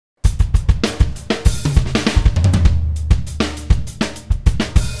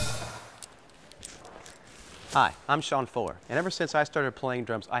Hi, I'm Sean Fuller, and ever since I started playing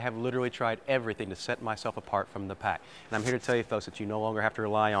drums, I have literally tried everything to set myself apart from the pack. And I'm here to tell you folks that you no longer have to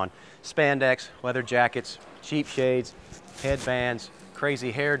rely on spandex, leather jackets, cheap shades, headbands,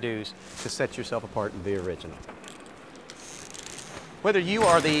 crazy hairdos to set yourself apart and be original. Whether you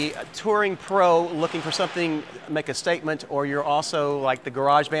are the touring pro looking for something, make a statement, or you're also like the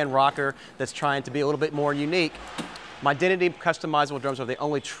garage band rocker that's trying to be a little bit more unique, Identity customizable drums are the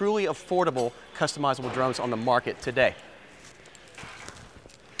only truly affordable customizable drums on the market today.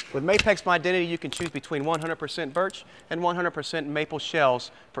 With Mapex Identity, you can choose between 100% birch and 100% maple shells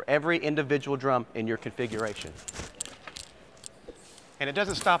for every individual drum in your configuration. And it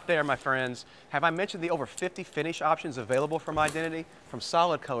doesn't stop there, my friends. Have I mentioned the over 50 finish options available from Identity? From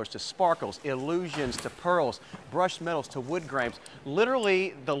solid colors to sparkles, illusions to pearls, brushed metals to wood grains.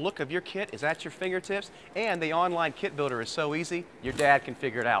 Literally, the look of your kit is at your fingertips, and the online kit builder is so easy, your dad can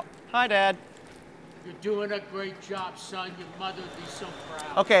figure it out. Hi, Dad. You're doing a great job, son. Your mother would be so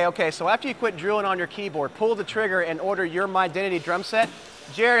proud. Okay, so after you quit drilling on your keyboard, pull the trigger and order your Identity drum set.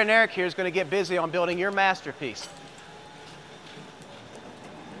 Jared and Eric here is going to get busy on building your masterpiece.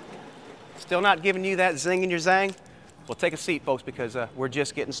 Still not giving you that zing in your zang? Well, take a seat, folks, because we're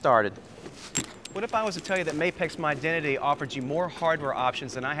just getting started. What if I was to tell you that Mapex Identity offered you more hardware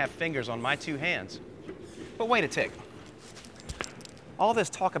options than I have fingers on my two hands? But wait a tick. All this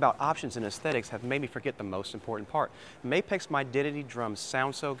talk about options and aesthetics have made me forget the most important part. Mapex Identity drums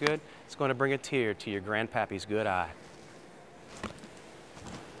sound so good, it's going to bring a tear to your grandpappy's good eye.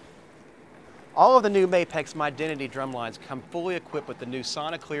 All of the new Mapex Identity drum lines come fully equipped with the new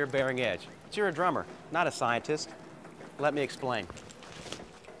SonaClear bearing edge. But you're a drummer, not a scientist. Let me explain.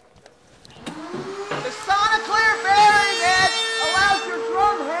 The SonaClear bearing edge allows your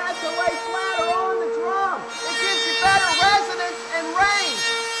drum head to lay flatter on the drum. It gives you better resonance and range.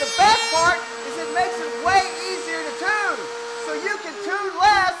 The best part is it makes it way easier to tune, so you can tune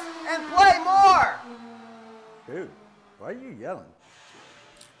less and play more. Dude, why are you yelling?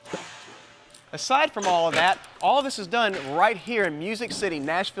 Aside from all of that, all of this is done right here in Music City,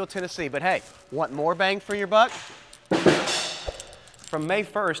 Nashville, Tennessee. But hey, want more bang for your buck? From May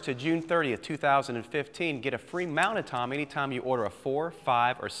 1st to June 30th, 2015, get a free mounted tom anytime you order a 4,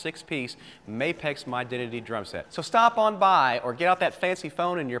 5, or 6-piece Mapex Identity drum set. So stop on by or get out that fancy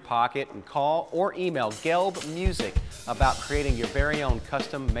phone in your pocket and call or email Gelb Music about creating your very own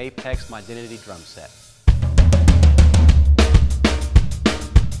custom Mapex Identity drum set.